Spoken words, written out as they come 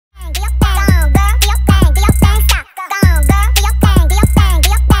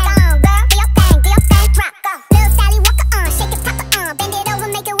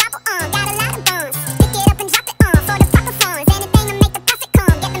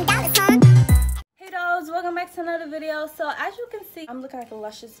back to another video. So as you can see, I'm looking like a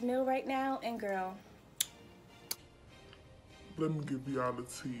luscious meal right now, and girl, let me give y'all the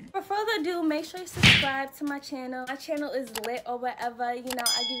tea. For further ado, make sure you subscribe to my channel. My channel is lit or whatever. You know,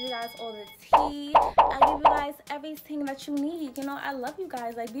 I give you guys all the tea. I give you guys everything that you need. You know, I love you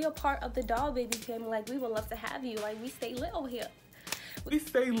guys. Like, be a part of the Doll Baby family. Like, we would love to have you. Like, we stay lit over here. We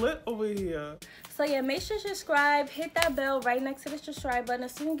stay lit over here. So yeah, make sure you subscribe, hit that bell right next to the subscribe button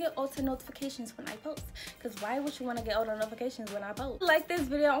so you can get auto notifications when I post. Because why would you want to get auto notifications when I post? Like this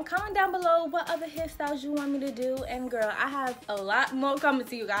video and comment down below what other hairstyles you want me to do. And girl, I have a lot more coming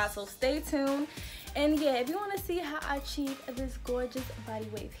to you guys, so stay tuned. And yeah, if you want to see how I achieved this gorgeous body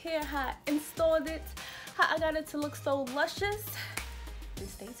wave hair, how I installed it, how I got it to look so luscious,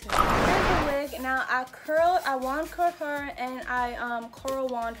 stay tuned. Here's the wig. Now I wand curled her and I coral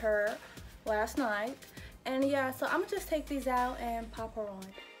wand her last night. And yeah, so I'm gonna just take these out and pop her on.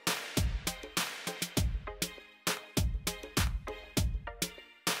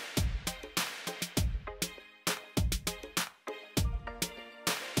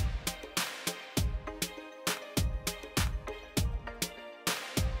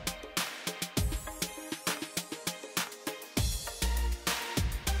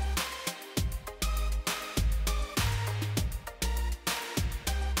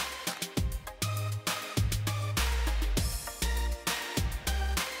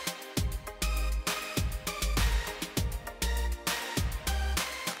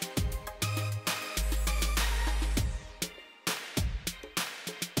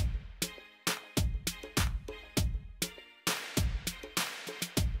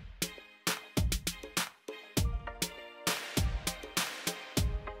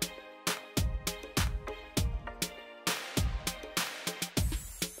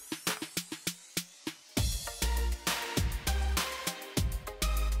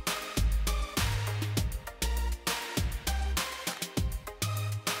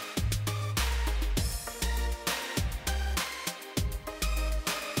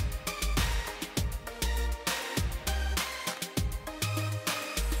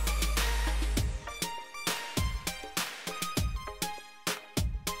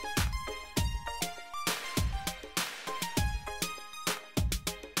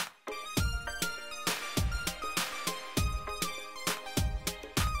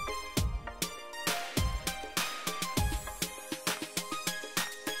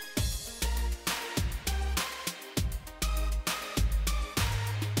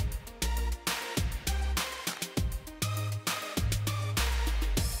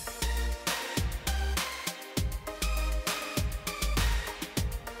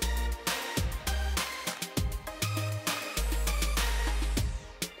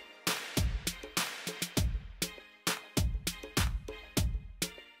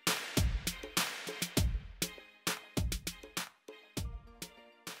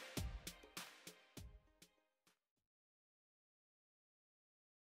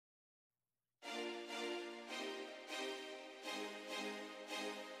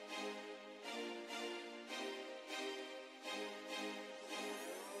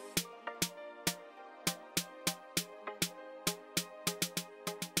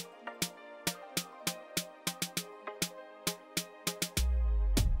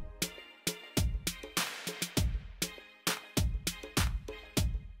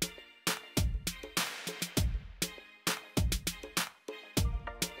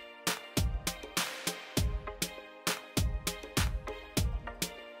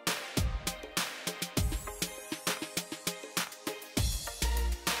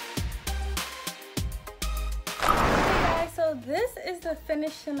 This is the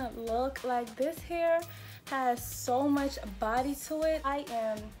finishing look. Like, this hair has so much body to it. I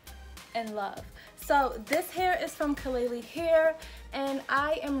am in love. So this hair is from Klaiyi hair and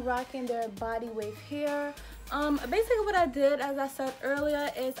I am rocking their body wave hair. Basically what I did, as I said earlier,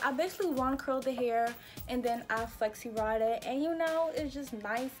 is I basically wand curled the hair and then I flexi rod it, and you know, it's just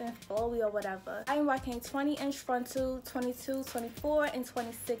nice and flowy or whatever. I'm rocking 20-inch frontal, 22, 24 and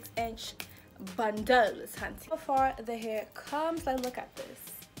 26-inch bundles, hunty. How far the hair comes, like, look at this.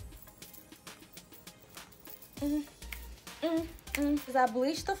 Because I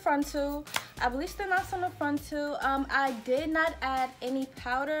bleached the frontal, I bleached the knots on the frontal. I did not add any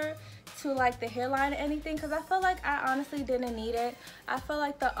powder to like the hairline or anything because I felt like I honestly didn't need it. I feel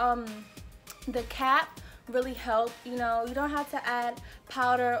like the cap really helped. You know, you don't have to add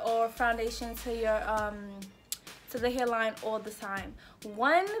powder or foundation to to the hairline all the time.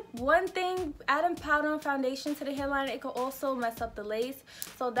 One thing, adding powder and foundation to the hairline, it could also mess up the lace.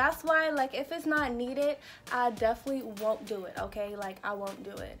 So that's why, like, if it's not needed, I definitely won't do it, okay? Like, I won't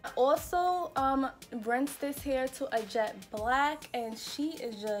do it. I also rinse this hair to a jet black, and she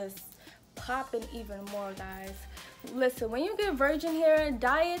is just popping even more, guys. Listen, when you get virgin hair,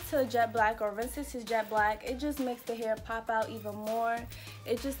 dye it to jet black or rinse it to jet black. It just makes the hair pop out even more.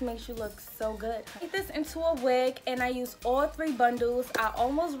 It just makes you look so good. I take this into a wig, and I use all 3 bundles. I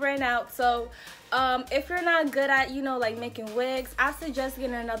almost ran out, so if you're not good at, you know, like making wigs, I suggest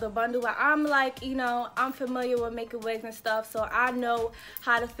getting another bundle. But I'm like, you know, I'm familiar with making wigs and stuff, so I know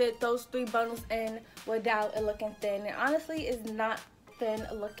how to fit those 3 bundles in without it looking thin. And honestly, it's not thin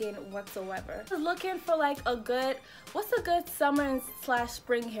looking whatsoever. I was looking for like a good, what's a good summer /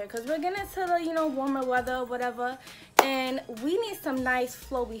 spring hair, because we're getting into the, you know, warmer weather or whatever, and we need some nice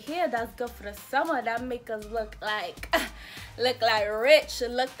flowy hair that's good for the summer, that make us look like rich,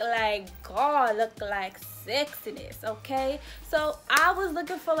 look like God, look like sexiness, okay? So I was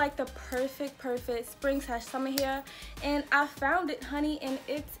looking for like the perfect spring / summer hair, and I found it, honey, and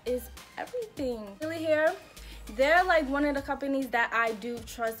it is everything. Really hair, they're like one of the companies that I do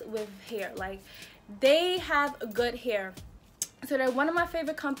trust with hair. Like, they have good hair, so they're one of my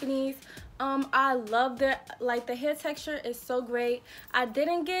favorite companies. I love their, like, the hair texture is so great. I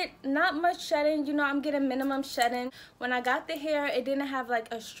didn't get not much shedding, you know, I'm getting minimum shedding. When I got the hair, it didn't have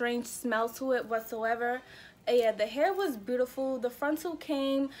like a strange smell to it whatsoever. Yeah, the hair was beautiful. The frontal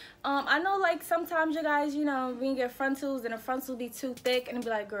came, I know, like, sometimes you guys, you know, when you get frontals and the frontal be too thick, and it'd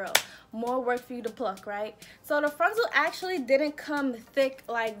be like, girl, more work for you to pluck, right? So the frontal actually didn't come thick,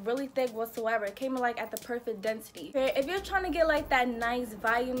 like really thick whatsoever. It came like at the perfect density. If you're trying to get like that nice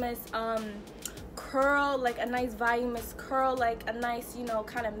voluminous curl, like a nice voluminous curl, like a nice, you know,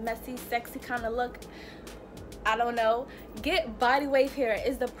 kind of messy, sexy kind of look, I don't know, get body wave hair.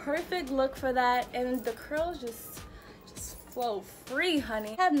 Is the perfect look for that, and the curls just flow free,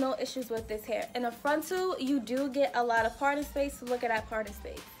 honey. I have no issues with this hair. In the frontal, you do get a lot of parting space, so look at that parting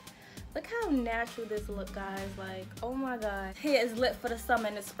space. Look how natural this look, guys. Like, oh my god, hair is lit for the summer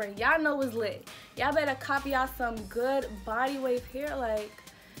and the spring. Y'all know it's lit. Y'all better copy y'all some good body wave hair. Like,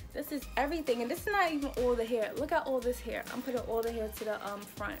 this is everything, and this is not even all the hair. Look at all this hair. I'm putting all the hair to the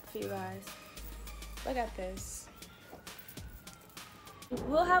front for you guys. Look at this.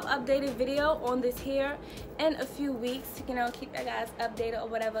 We'll have updated video on this hair in a few weeks, you know, keep you guys updated or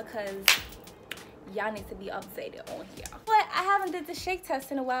whatever, because y'all need to be updated on here. But I haven't did the shake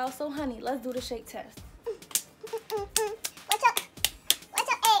test in a while, so honey, let's do the shake test. What's up? What's up? Hey,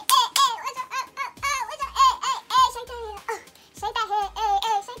 hey, hey, what's up? What's up? Hey, hey, hey, shake that hair. Shake that hair. Hey,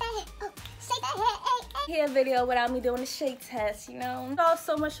 hey, shake that hair. Shake that hair. Hey, hey. Hair video without me doing the shake test, you know. Thank y'all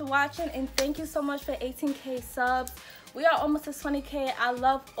so much for watching, and thank you so much for 18K subs. We are almost at 20K. I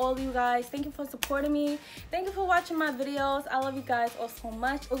love all of you guys. Thank you for supporting me. Thank you for watching my videos. I love you guys all so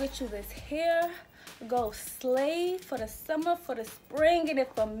much. We'll get you this hair. Go slay for the summer, for the spring. And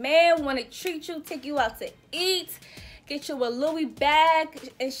if a man want to treat you, take you out to eat, get you a Louis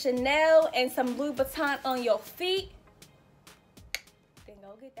bag and Chanel and some Louis Vuitton on your feet, then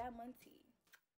go get that money.